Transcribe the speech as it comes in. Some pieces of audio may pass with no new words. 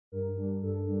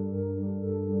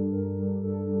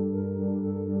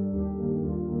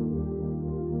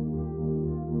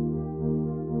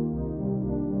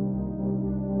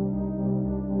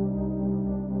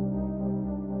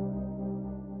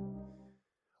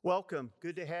Welcome.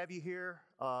 Good to have you here.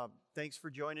 Thanks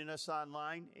for joining us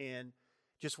online, and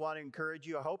just want to encourage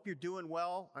you. I hope you're doing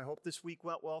well. I hope this week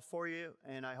went well for you,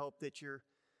 and I hope that you're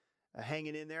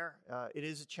hanging in there. It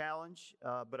is a challenge,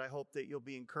 but I hope that you'll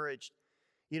be encouraged.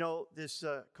 You know, this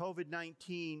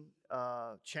COVID-19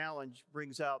 challenge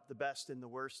brings out the best and the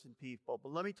worst in people.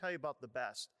 But let me tell you about the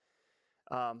best.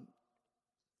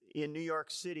 In New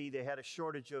York City, they had a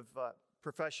shortage of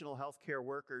professional healthcare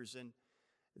workers, and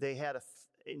they had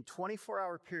in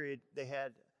 24-hour period, they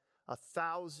had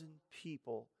 1,000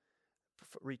 people,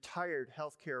 retired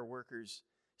healthcare workers,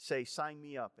 say, sign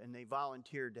me up, and they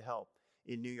volunteered to help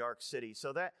in New York City.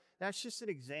 So that's just an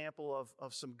example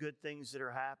of some good things that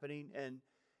are happening and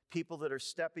people that are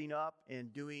stepping up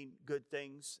and doing good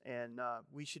things. And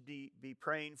we should be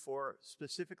praying for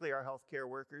specifically our healthcare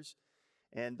workers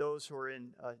and those who are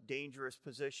in dangerous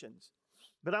positions.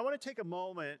 But I want to take a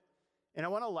moment and I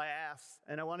want to laugh,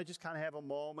 and I want to just kind of have a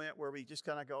moment where we just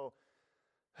kind of go,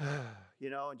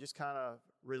 and just kind of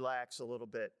relax a little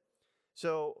bit.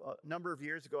 So a number of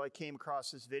years ago, I came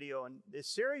across this video, and this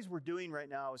series we're doing right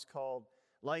now is called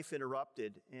Life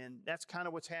Interrupted, and that's kind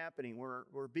of what's happening.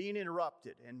 We're being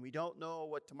interrupted, and we don't know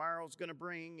what tomorrow's going to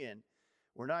bring, and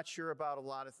we're not sure about a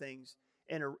lot of things.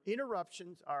 And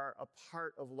interruptions are a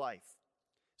part of life.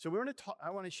 So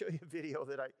I want to show you a video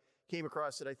that I came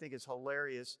across that I think is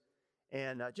hilarious.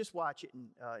 And just watch it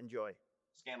and enjoy.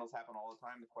 Scandals happen all the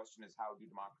time. The question is, how do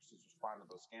democracies respond to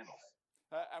those scandals?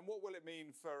 And what will it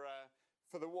mean for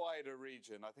the wider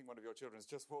region? I think one of your children's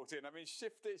just walked in. I mean,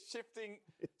 shifting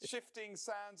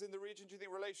sands in the region. Do you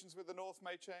think relations with the North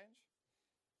may change?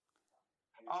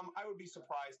 I would be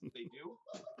surprised if they do.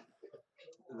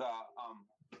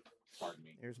 Pardon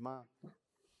me. Here's Mom.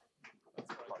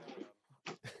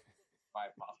 My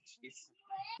apologies.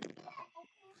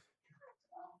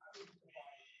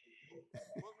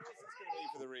 What's this going to mean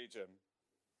for the region?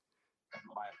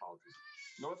 My apologies.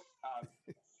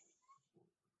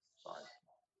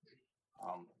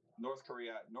 North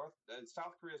Korea,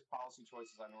 South Korea's policy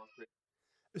choices on North Korea.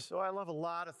 So I love a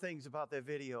lot of things about that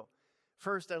video.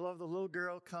 First, I love the little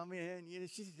girl come in.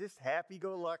 She's just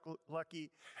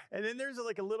happy-go-lucky. And then there's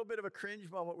like a little bit of a cringe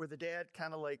moment where the dad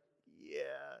kind of like,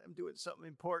 yeah, I'm doing something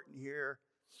important here.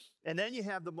 And then you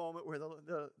have the moment where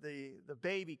the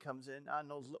baby comes in on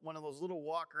one of those little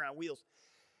walker on wheels.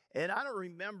 And I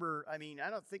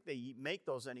don't think they make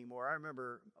those anymore. I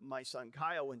remember my son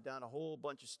Kyle went down a whole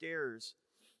bunch of stairs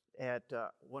at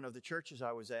one of the churches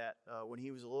I was at when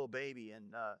he was a little baby.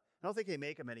 And I don't think they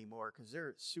make them anymore because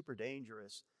they're super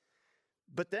dangerous.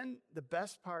 But then the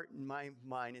best part in my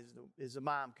mind is the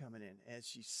mom coming in as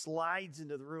she slides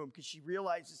into the room because she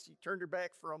realizes she turned her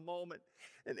back for a moment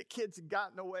and the kids had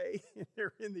gotten away and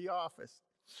they're in the office.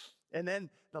 And then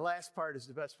the last part is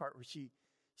the best part where she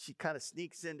kind of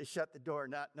sneaks in to shut the door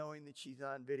not knowing that she's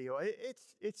on video.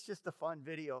 It's just a fun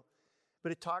video,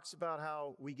 but it talks about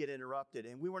how we get interrupted.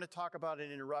 And we want to talk about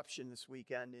an interruption this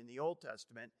weekend in the Old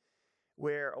Testament,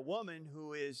 where a woman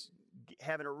who is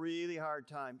having a really hard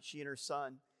time, she and her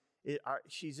son,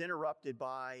 she's interrupted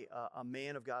by a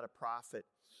man of God, a prophet.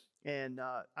 And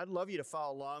I'd love you to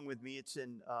follow along with me. It's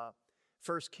in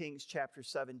 1 Kings chapter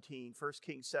 17, 1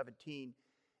 Kings 17,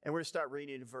 and we're going to start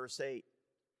reading in verse 8.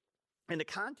 And the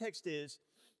context is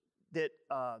that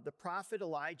the prophet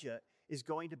Elijah is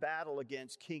going to battle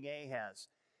against King Ahaz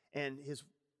and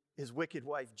his wicked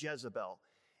wife Jezebel.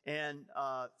 And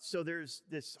so there's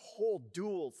this whole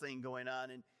duel thing going on,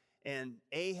 and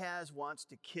Ahaz wants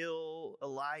to kill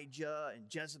Elijah, and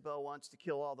Jezebel wants to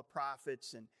kill all the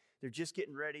prophets, and they're just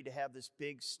getting ready to have this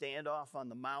big standoff on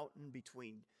the mountain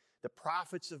between the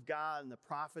prophets of God and the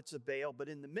prophets of Baal. But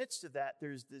in the midst of that,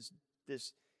 there's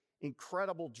this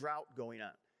incredible drought going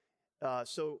on.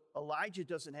 So Elijah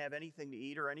doesn't have anything to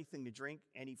eat or anything to drink,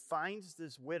 and he finds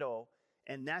this widow,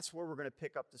 and that's where we're going to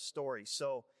pick up the story.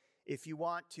 So if you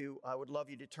want to, I would love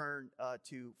you to turn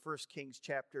to 1 Kings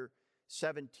chapter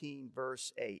 17,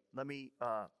 verse 8. Let me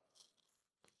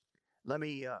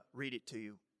read it to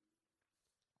you.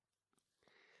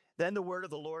 Then the word of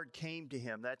the Lord came to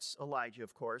him, that's Elijah,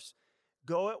 of course.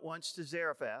 Go at once to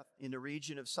Zarephath in the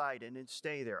region of Sidon and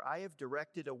stay there. I have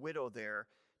directed a widow there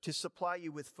to supply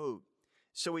you with food.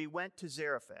 So he went to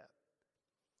Zarephath.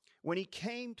 When he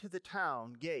came to the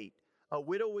town gate, a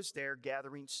widow was there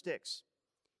gathering sticks.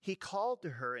 He called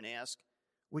to her and asked,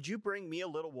 would you bring me a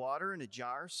little water in a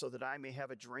jar so that I may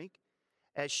have a drink?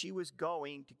 As she was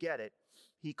going to get it,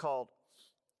 he called,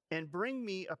 and bring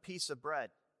me a piece of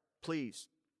bread, please.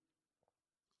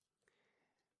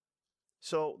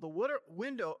 So the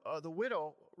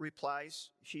widow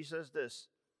replies, she says this,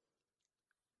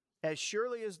 As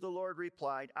surely as the Lord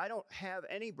replied, I don't have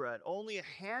any bread, only a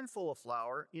handful of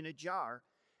flour in a jar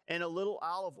and a little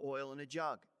olive oil in a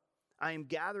jug. I am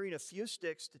gathering a few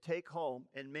sticks to take home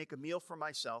and make a meal for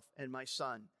myself and my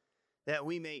son, that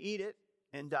we may eat it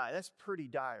and die. That's pretty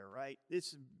dire, right?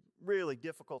 It's a really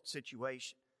difficult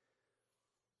situation.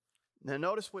 Now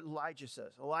notice what Elijah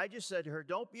says. Elijah said to her,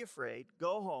 don't be afraid.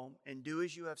 Go home and do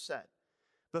as you have said.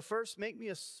 But first make me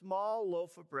a small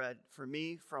loaf of bread for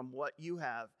me from what you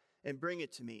have and bring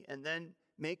it to me. And then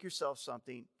make yourself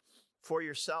something for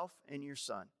yourself and your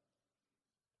son.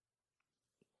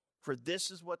 For this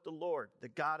is what the Lord, the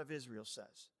God of Israel,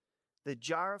 says. The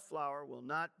jar of flour will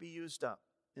not be used up,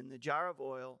 and the jar of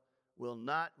oil will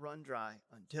not run dry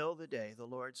until the day the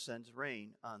Lord sends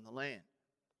rain on the land.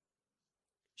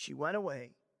 She went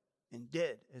away and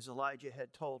did as Elijah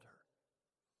had told her.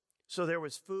 So there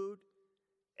was food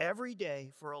every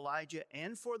day for Elijah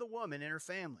and for the woman and her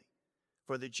family.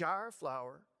 For the jar of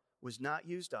flour was not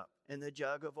used up, and the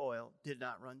jug of oil did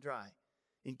not run dry,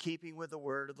 in keeping with the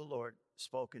word of the Lord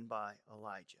spoken by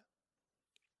Elijah.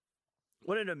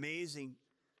 What an amazing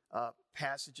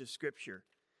passage of Scripture.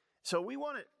 So we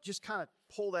want to just kind of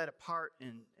pull that apart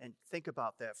and think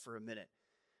about that for a minute.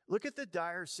 Look at the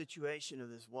dire situation of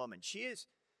this woman. She's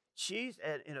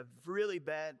in a really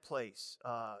bad place.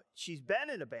 She's been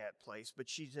in a bad place, but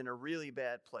she's in a really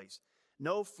bad place.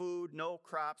 No food, no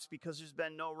crops, because there's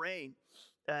been no rain.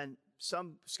 And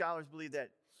some scholars believe that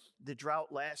the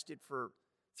drought lasted for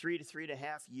 3 to 3.5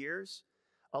 years.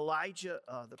 Elijah,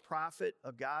 the prophet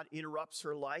of God, interrupts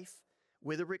her life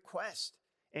with a request.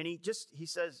 And he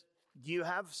says, do you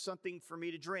have something for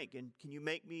me to drink? And can you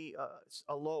make me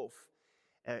a loaf?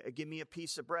 Give me a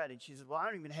piece of bread. And she says, well, I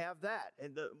don't even have that.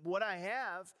 And what I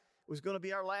have was going to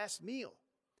be our last meal.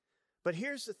 But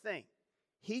here's the thing.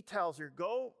 He tells her,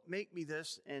 go make me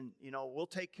this and, we'll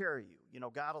take care of you.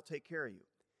 God will take care of you.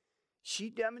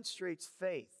 She demonstrates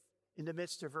faith in the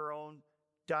midst of her own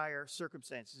dire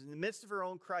circumstances. In the midst of her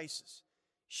own crisis,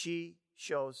 she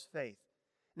shows faith.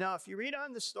 Now, if you read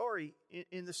on the story,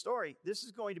 in the story, this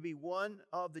is going to be one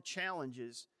of the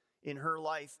challenges in her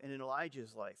life and in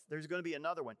Elijah's life. There's going to be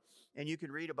another one, and you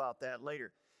can read about that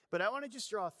later. But I want to just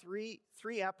draw three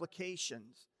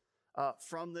applications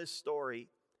from this story,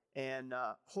 and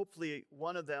hopefully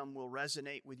one of them will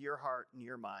resonate with your heart and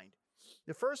your mind.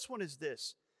 The first one is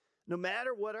this. No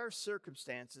matter what our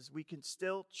circumstances, we can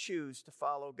still choose to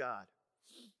follow God.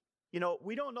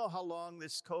 We don't know how long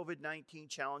this COVID-19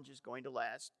 challenge is going to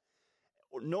last,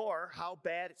 nor how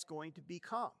bad it's going to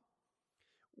become.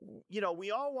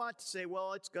 We all want to say,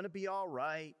 well, it's going to be all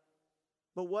right.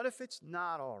 But what if it's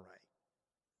not all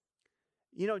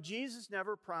right? Jesus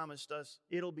never promised us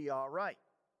it'll be all right.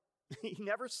 He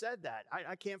never said that.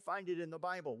 I can't find it in the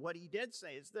Bible. What he did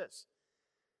say is this.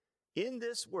 In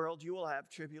this world you will have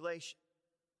tribulation,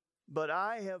 but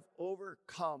I have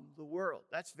overcome the world.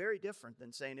 That's very different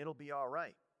than saying it'll be all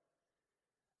right.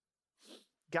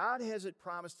 God hasn't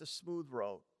promised a smooth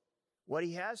road. What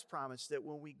he has promised that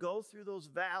when we go through those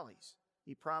valleys,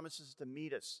 he promises to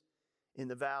meet us in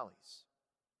the valleys.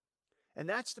 And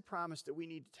that's the promise that we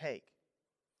need to take.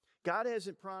 God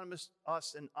hasn't promised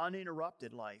us an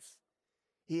uninterrupted life.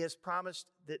 He has promised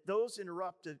that those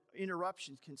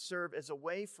interruptions can serve as a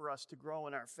way for us to grow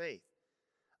in our faith.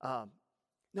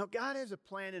 Now, God has a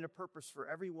plan and a purpose for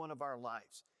every one of our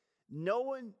lives. No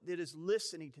one that is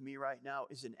listening to me right now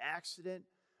is an accident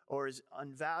or is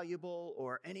unvaluable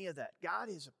or any of that. God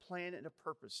has a plan and a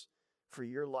purpose for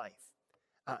your life.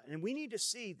 And we need to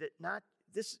see that not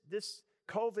this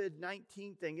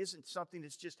COVID-19 thing isn't something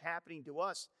that's just happening to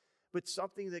us, but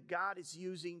something that God is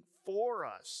using for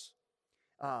us.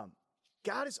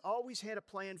 God has always had a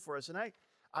plan for us. And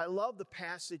I love the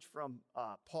passage from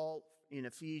Paul in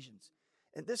Ephesians.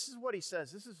 And this is what he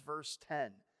says. This is verse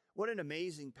 10. What an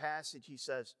amazing passage he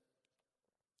says.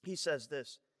 He says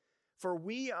this, for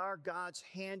we are God's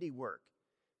handiwork,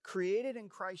 created in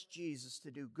Christ Jesus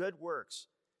to do good works.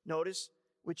 Notice,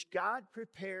 which God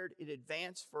prepared in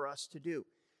advance for us to do.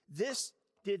 This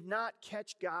did not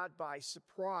catch God by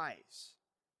surprise.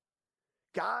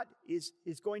 God is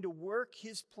going to work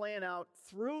his plan out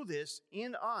through this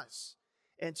in us.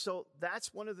 And so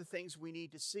that's one of the things we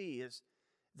need to see is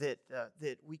that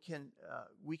we can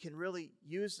really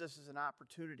use this as an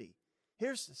opportunity.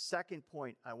 Here's the second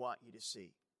point I want you to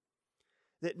see.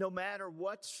 That no matter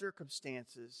what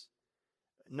circumstances,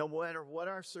 no matter what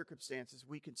our circumstances,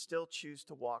 we can still choose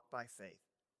to walk by faith.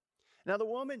 Now the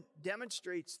woman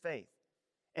demonstrates faith.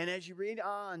 And as you read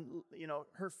on,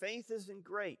 her faith isn't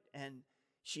great. And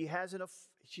she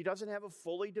doesn't have a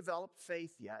fully developed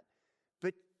faith yet.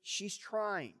 But she's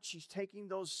trying. She's taking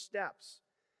those steps.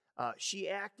 She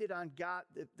acted on God,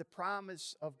 the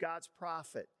promise of God's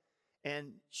prophet,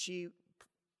 and she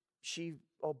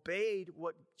obeyed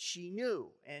what she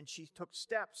knew, and she took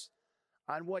steps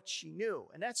on what she knew.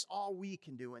 And that's all we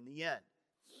can do in the end.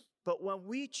 But when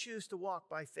we choose to walk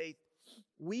by faith,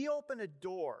 we open a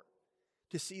door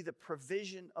to see the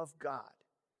provision of God.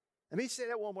 Let me say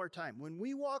that one more time. When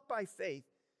we walk by faith,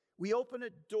 we open a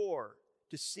door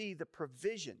to see the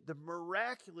provision, the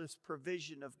miraculous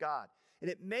provision of God. And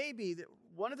it may be that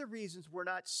one of the reasons we're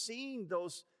not seeing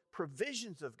those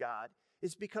provisions of God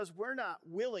is because we're not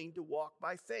willing to walk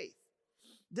by faith.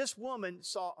 This woman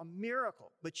saw a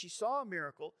miracle, but she saw a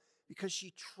miracle because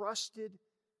she trusted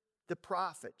the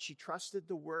prophet. She trusted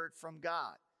the word from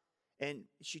God. And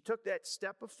she took that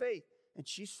step of faith and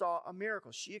she saw a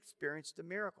miracle. She experienced a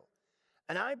miracle.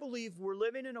 And I believe we're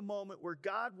living in a moment where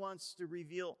God wants to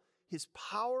reveal his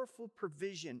powerful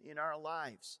provision in our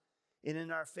lives and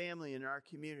in our family and our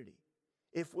community.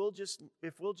 If we'll just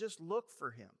look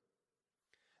for him.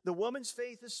 The woman's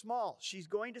faith is small. She's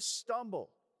going to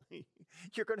stumble.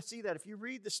 You're going to see that. If you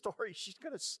read the story, she's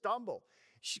going to stumble.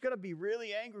 She's going to be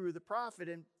really angry with the prophet,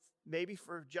 and maybe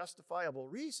for a justifiable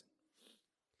reason.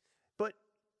 But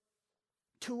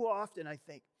too often, I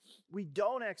think, we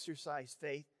don't exercise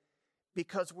faith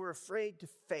because we're afraid to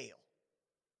fail.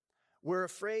 We're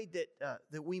afraid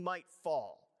that we might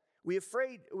fall. We're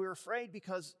afraid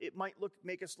because it might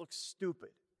make us look stupid.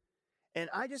 And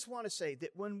I just want to say that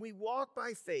when we walk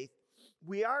by faith,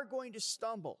 we are going to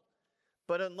stumble.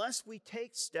 But unless we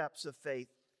take steps of faith,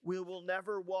 we will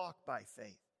never walk by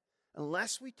faith.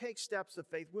 Unless we take steps of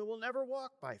faith, we will never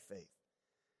walk by faith.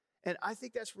 And I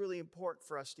think that's really important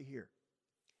for us to hear.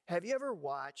 Have you ever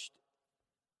watched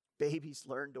babies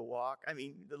learn to walk? I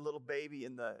mean, the little baby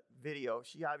in the video,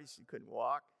 she obviously couldn't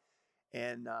walk.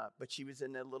 But she was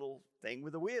in that little thing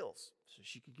with the wheels, so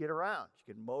she could get around. She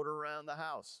could motor around the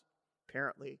house,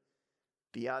 apparently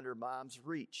beyond her mom's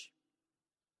reach.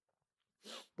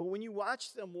 But when you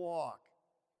watch them walk,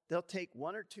 they'll take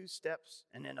one or two steps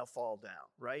and then they'll fall down,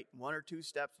 right? One or two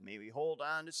steps, maybe hold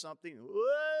on to something,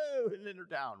 whoa, and then they're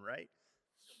down, right?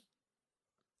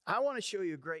 I want to show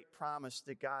you a great promise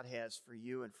that God has for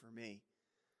you and for me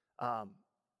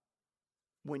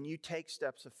when you take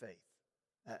steps of faith.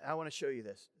 I want to show you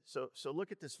this. So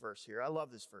look at this verse here. I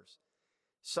love this verse.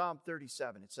 Psalm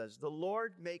 37, it says, "The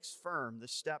Lord makes firm the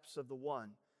steps of the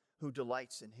one who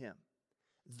delights in him.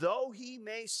 Though he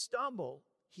may stumble,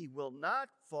 he will not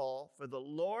fall, for the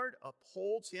Lord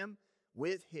upholds him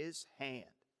with his hand."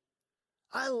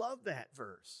 I love that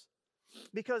verse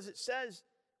because it says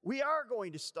we are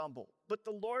going to stumble, but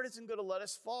the Lord isn't going to let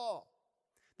us fall.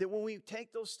 That when we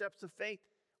take those steps of faith,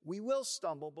 we will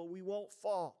stumble, but we won't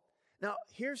fall. Now,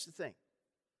 here's the thing.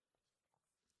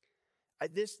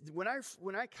 When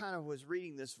I kind of was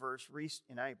reading this verse,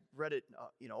 and I read it,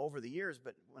 over the years,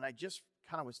 but when I just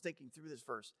kind of was thinking through this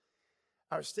verse,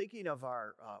 I was thinking of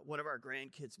one of our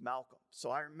grandkids, Malcolm.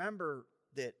 So I remember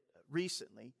that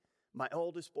recently, my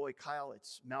oldest boy, Kyle,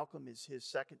 Malcolm is his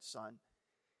second son,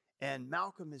 and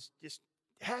Malcolm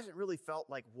hasn't really felt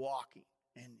like walking,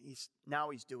 and he's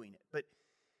doing it. But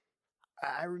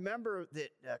I remember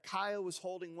that Kyle was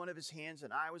holding one of his hands,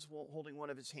 and I was holding one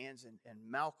of his hands, and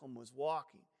Malcolm was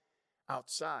walking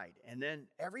outside. And then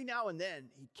every now and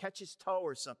then, he'd catch his toe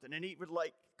or something, and he would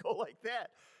go like that.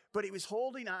 But he was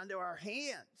holding onto our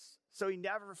hands, so he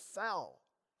never fell.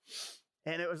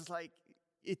 And it was like,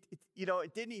 it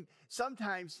didn't even,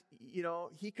 sometimes,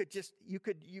 you could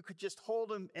just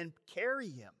hold him and carry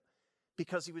him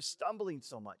because he was stumbling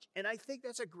so much. And I think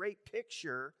that's a great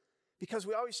picture. Because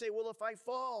we always say, well, if I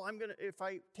fall, if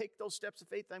I take those steps of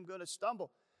faith, I'm going to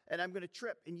stumble and I'm going to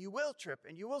trip. And you will trip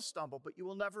and you will stumble, but you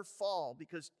will never fall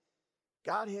because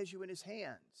God has you in his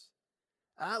hands.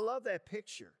 And I love that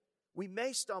picture. We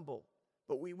may stumble,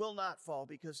 but we will not fall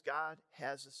because God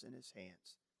has us in his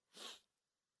hands.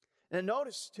 And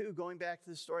notice, too, going back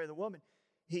to the story of the woman,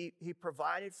 he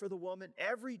provided for the woman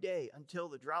every day until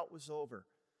the drought was over.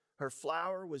 Her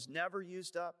flour was never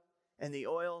used up, and the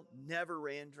oil never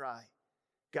ran dry.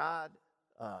 God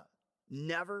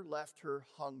never left her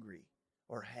hungry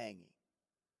or hanging.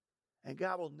 And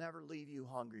God will never leave you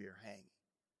hungry or hanging.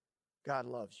 God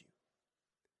loves you.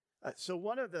 So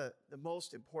one of the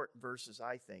most important verses,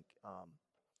 I think,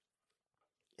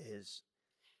 is,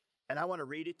 and I want to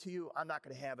read it to you. I'm not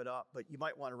going to have it up, but you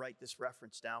might want to write this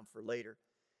reference down for later.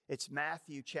 It's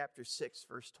Matthew chapter 6,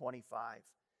 verse 25.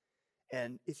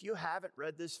 And if you haven't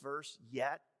read this verse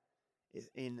yet,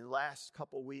 in the last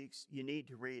couple weeks, you need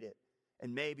to read it,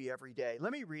 and maybe every day.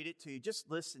 Let me read it to you.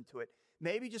 Just listen to it.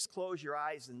 Maybe just close your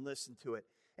eyes and listen to it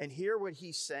and hear what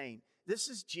he's saying. This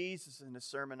is Jesus in the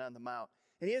Sermon on the Mount.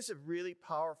 And he has a really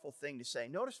powerful thing to say.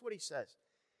 Notice what he says.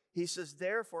 He says,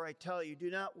 therefore, I tell you, do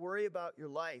not worry about your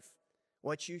life,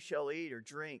 what you shall eat or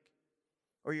drink,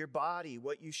 or your body,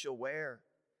 what you shall wear.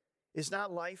 Is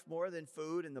not life more than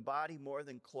food and the body more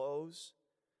than clothes?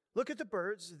 Look at the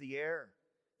birds of the air.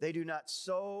 They do not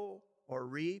sow or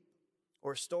reap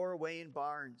or store away in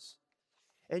barns,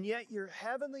 and yet your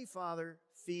heavenly Father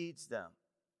feeds them.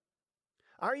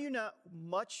 Are you not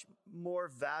much more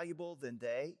valuable than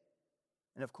they?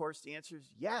 And of course, the answer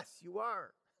is yes, you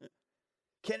are.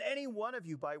 Can any one of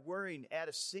you, by worrying, add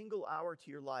a single hour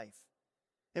to your life?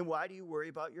 And why do you worry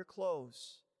about your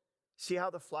clothes? See how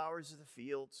the flowers of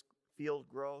the field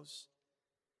grows?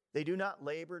 They do not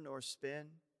labor nor spin.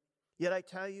 Yet I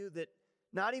tell you that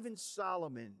not even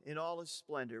Solomon in all his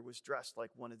splendor was dressed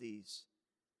like one of these.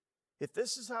 If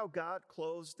this is how God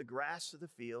clothes the grass of the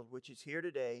field, which is here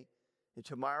today and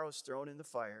tomorrow is thrown in the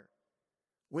fire,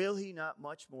 will he not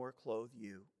much more clothe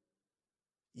you,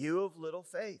 you of little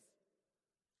faith?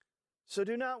 So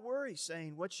do not worry,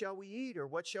 saying, what shall we eat, or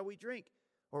what shall we drink,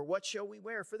 or what shall we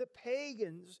wear? For the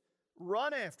pagans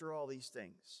run after all these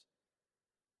things,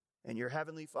 and your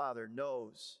heavenly Father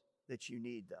knows that you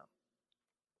need them.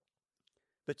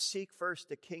 But seek first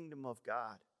the kingdom of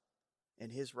God and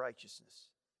his righteousness,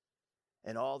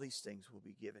 and all these things will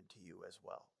be given to you as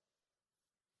well.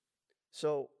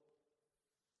 So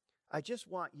I just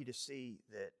want you to see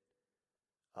that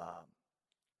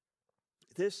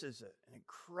this is an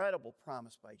incredible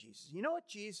promise by Jesus. You know what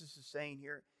Jesus is saying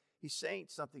here? He's saying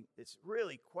something that's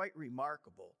really quite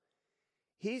remarkable.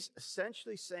 He's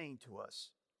essentially saying to us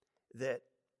that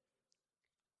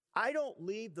I don't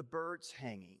leave the birds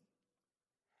hanging,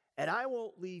 and I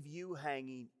won't leave you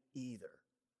hanging either.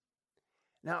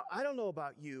 Now, I don't know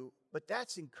about you, but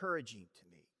that's encouraging to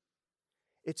me.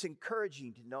 It's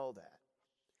encouraging to know that.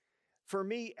 For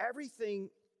me, everything,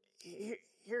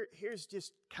 here's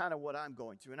just kind of what I'm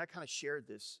going through, and I kind of shared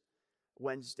this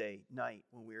Wednesday night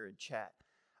when we were in chat.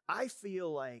 I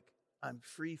feel like I'm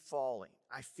free falling.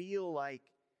 I feel like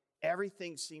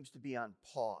everything seems to be on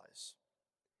pause.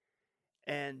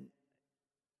 And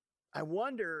I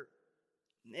wonder,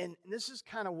 and this is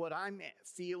kind of what I'm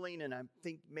feeling, and I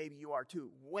think maybe you are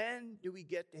too. When do we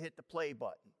get to hit the play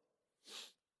button?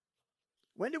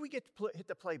 When do we get to hit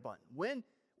the play button? When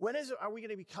are we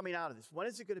going to be coming out of this? When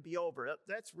is it going to be over?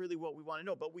 That's really what we want to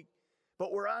know.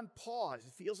 But we're on pause.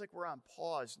 It feels like we're on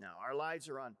pause now. Our lives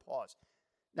are on pause.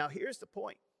 Now, here's the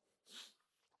point.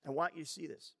 I want you to see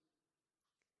this.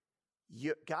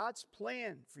 God's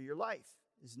plan for your life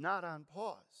is not on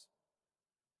pause.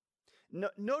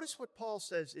 Notice what Paul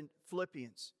says in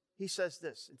Philippians. He says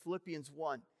this in Philippians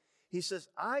 1. He says,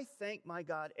 I thank my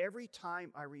God every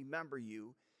time I remember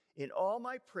you in all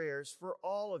my prayers for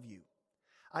all of you.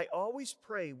 I always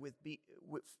pray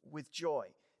with joy,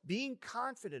 being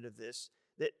confident of this,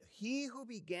 that he who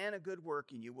began a good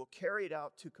work in you will carry it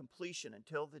out to completion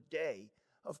until the day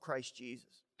of Christ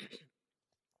Jesus.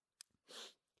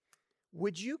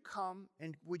 Would you come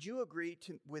and would you agree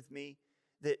with me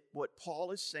that what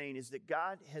Paul is saying is that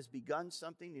God has begun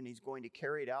something and he's going to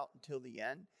carry it out until the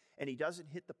end, and he doesn't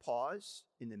hit the pause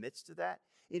in the midst of that?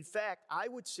 In fact, I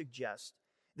would suggest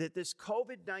that this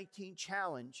COVID-19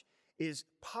 challenge is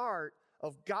part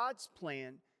of God's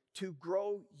plan to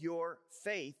grow your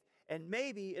faith, and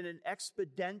maybe in an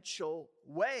exponential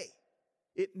way.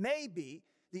 It may be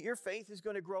that your faith is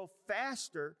going to grow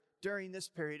faster during this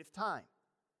period of time.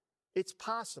 It's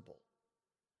possible.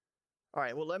 All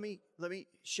right, well, let me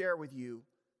share with you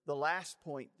the last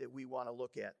point that we want to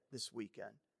look at this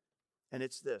weekend. And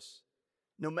it's this.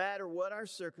 No matter what our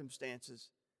circumstances,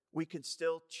 we can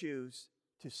still choose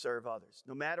to serve others.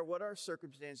 No matter what our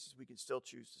circumstances, we can still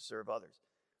choose to serve others.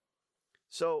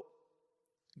 So,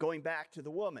 going back to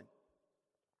the woman,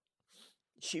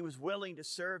 she was willing to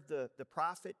serve the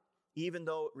prophet, even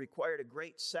though it required a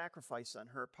great sacrifice on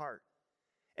her part.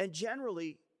 And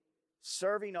generally,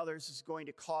 serving others is going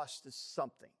to cost us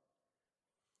something.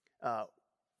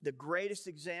 The greatest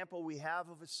example we have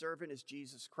of a servant is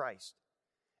Jesus Christ.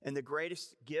 And the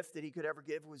greatest gift that he could ever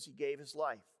give was he gave his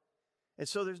life. And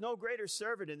so there's no greater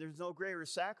servant and there's no greater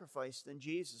sacrifice than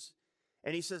Jesus.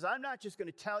 And he says, I'm not just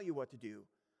going to tell you what to do.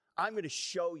 I'm going to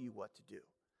show you what to do.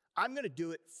 I'm going to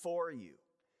do it for you.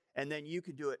 And then you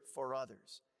can do it for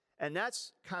others. And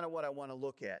that's kind of what I want to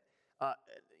look at.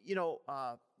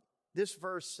 This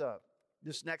verse,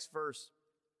 this next verse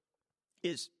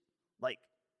is like,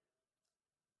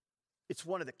 it's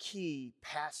one of the key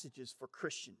passages for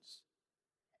Christians.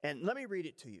 And let me read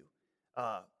it to you.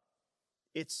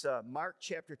 It's Mark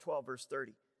chapter 12, verse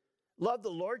 30. Love the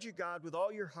Lord your God with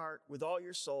all your heart, with all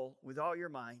your soul, with all your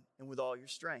mind, and with all your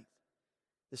strength.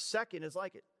 The second is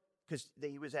like it, because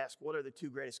he was asked, what are the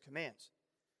two greatest commands?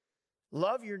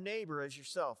 Love your neighbor as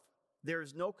yourself. There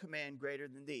is no command greater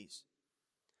than these.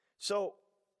 So,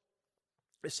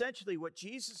 essentially what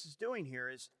Jesus is doing here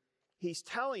is he's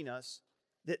telling us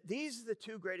that these are the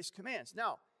two greatest commands.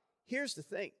 Now, here's the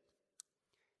thing.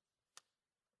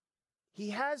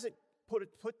 He hasn't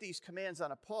put these commands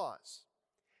on a pause.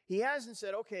 He hasn't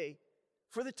said, okay,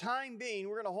 for the time being,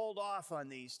 we're going to hold off on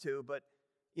these two, but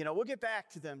we'll get back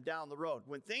to them down the road.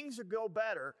 When things go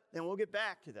better, then we'll get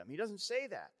back to them. He doesn't say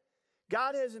that.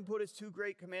 God hasn't put his two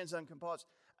great commands on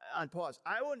pause.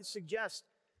 I wouldn't suggest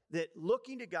that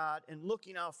looking to God and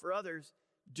looking out for others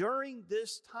during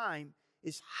this time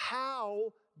is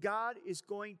how God is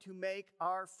going to make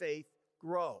our faith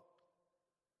grow.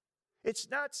 It's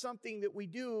not something that we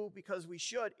do because we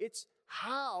should. It's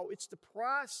the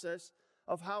process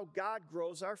of how God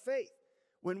grows our faith.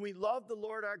 When we love the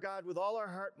Lord our God with all our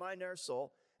heart, mind, and our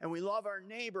soul, and we love our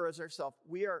neighbor as ourselves,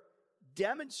 we are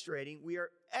demonstrating, we are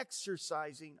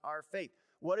exercising our faith.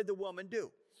 What did the woman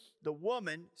do? The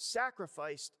woman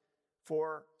sacrificed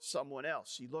for someone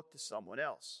else. She looked to someone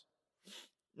else.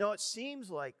 Now, it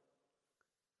seems like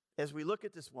as we look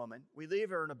at this woman, we leave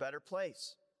her in a better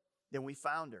place than we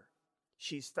found her.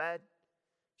 She's fed.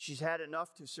 She's had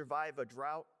enough to survive a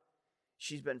drought.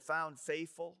 She's been found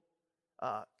faithful.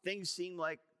 Things seem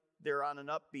like they're on an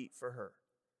upbeat for her.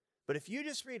 But if you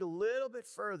just read a little bit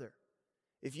further,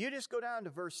 if you just go down to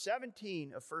verse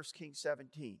 17 of 1 Kings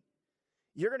 17,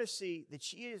 you're going to see that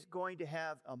she is going to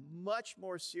have a much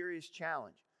more serious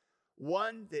challenge,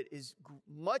 one that is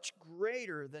much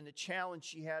greater than the challenge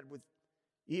she had with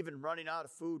even running out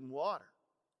of food and water.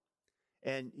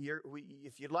 And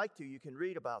if you'd like to, you can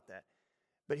read about that.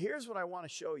 But here's what I want to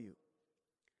show you.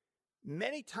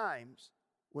 Many times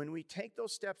when we take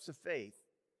those steps of faith,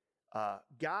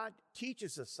 God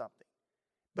teaches us something.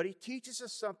 But he teaches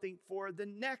us something for the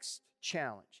next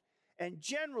challenge. And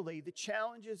generally, the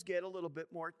challenges get a little bit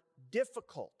more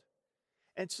difficult.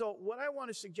 And so what I want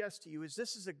to suggest to you is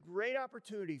this is a great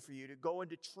opportunity for you to go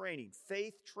into training,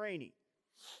 faith training,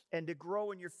 and to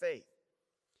grow in your faith.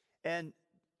 And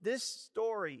this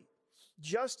story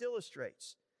just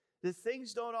illustrates that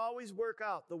things don't always work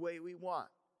out the way we want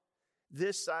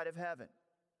this side of heaven.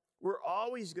 We're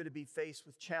always going to be faced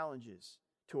with challenges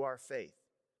to our faith.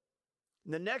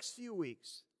 In the next few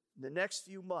weeks, in the next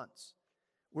few months,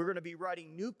 we're going to be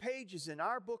writing new pages in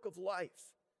our book of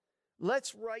life.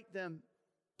 Let's write them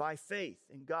by faith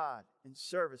in God and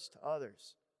service to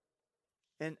others.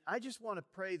 And I just want to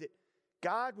pray that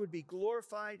God would be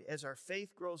glorified as our faith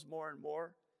grows more and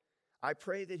more. I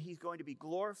pray that he's going to be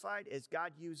glorified as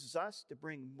God uses us to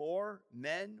bring more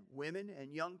men, women,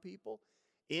 and young people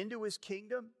into his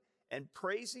kingdom and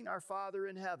praising our Father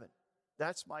in heaven.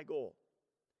 That's my goal.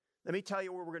 Let me tell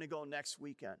you where we're going to go next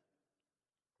weekend.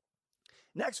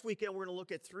 Next weekend, we're going to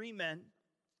look at 3 men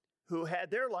who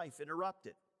had their life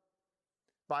interrupted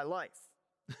by life,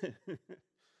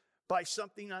 by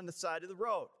something on the side of the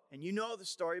road. And you know the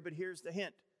story, but here's the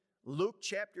hint. Luke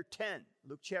chapter 10.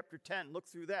 Luke chapter 10. Look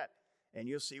through that, and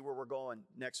you'll see where we're going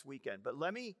next weekend. But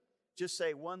let me just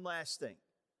say one last thing.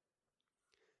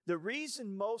 The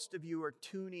reason most of you are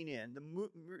tuning in, the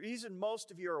reason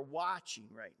most of you are watching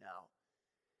right now,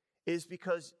 is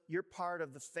because you're part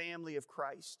of the family of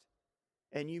Christ.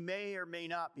 And you may or may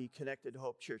not be connected to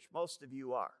Hope Church. Most of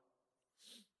you are.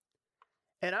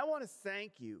 And I want to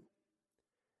thank you,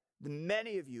 the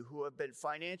many of you who have been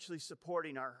financially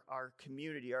supporting our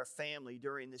community, our family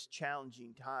during this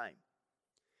challenging time.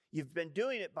 You've been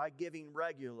doing it by giving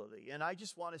regularly. And I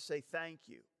just want to say thank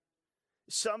you.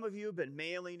 Some of you have been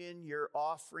mailing in your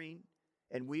offering,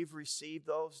 and we've received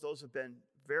those. Those have been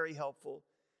very helpful.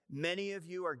 Many of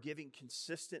you are giving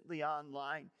consistently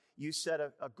online. You set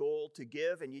a goal to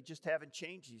give, and you just haven't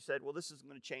changed. You said, well, this isn't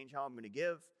going to change how I'm going to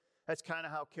give. That's kind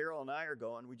of how Carol and I are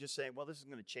going. We're just saying, well, this is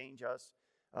going to change us.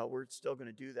 We're still going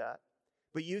to do that.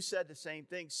 But you said the same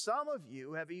thing. Some of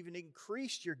you have even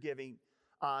increased your giving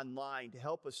online to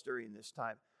help us during this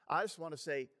time. I just want to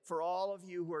say, for all of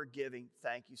you who are giving,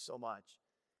 thank you so much.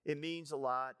 It means a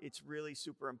lot. It's really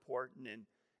super important,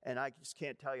 and I just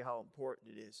can't tell you how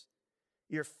important it is.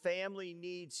 Your family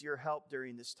needs your help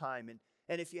during this time.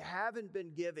 And if you haven't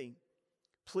been giving,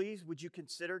 please, would you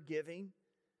consider giving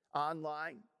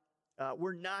online?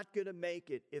 We're not going to make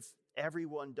it if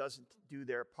everyone doesn't do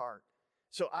their part.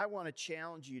 So I want to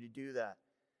challenge you to do that.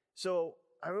 So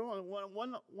I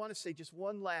want to say just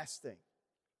one last thing.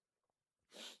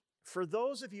 For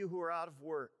those of you who are out of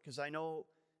work, because I know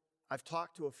I've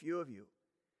talked to a few of you,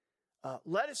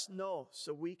 let us know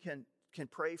so we can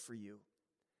pray for you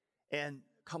and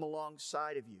come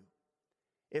alongside of you.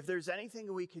 If there's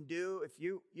anything we can do, if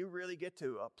you really get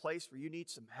to a place where you need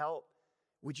some help,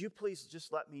 would you please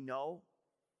just let me know?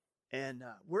 And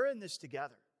we're in this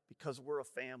together because we're a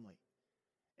family.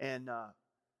 And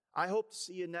I hope to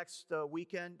see you next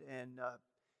weekend. And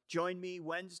join me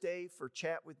Wednesday for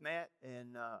Chat with Matt.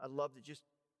 And I'd love to just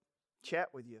chat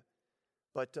with you.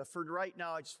 But for right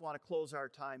now, I just want to close our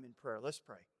time in prayer. Let's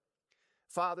pray.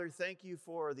 Father, thank you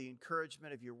for the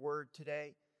encouragement of your word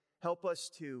today. Help us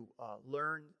to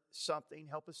learn something.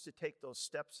 Help us to take those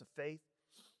steps of faith.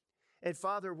 And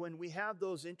Father, when we have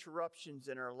those interruptions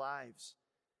in our lives,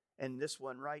 and this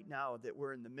one right now that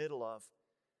we're in the middle of,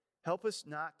 help us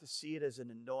not to see it as an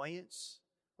annoyance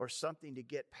or something to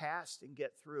get past and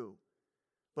get through,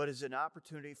 but as an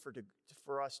opportunity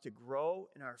for us to grow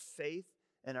in our faith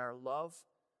and our love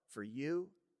for you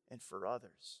and for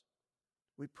others.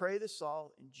 We pray this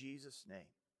all in Jesus' name.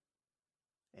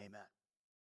 Amen.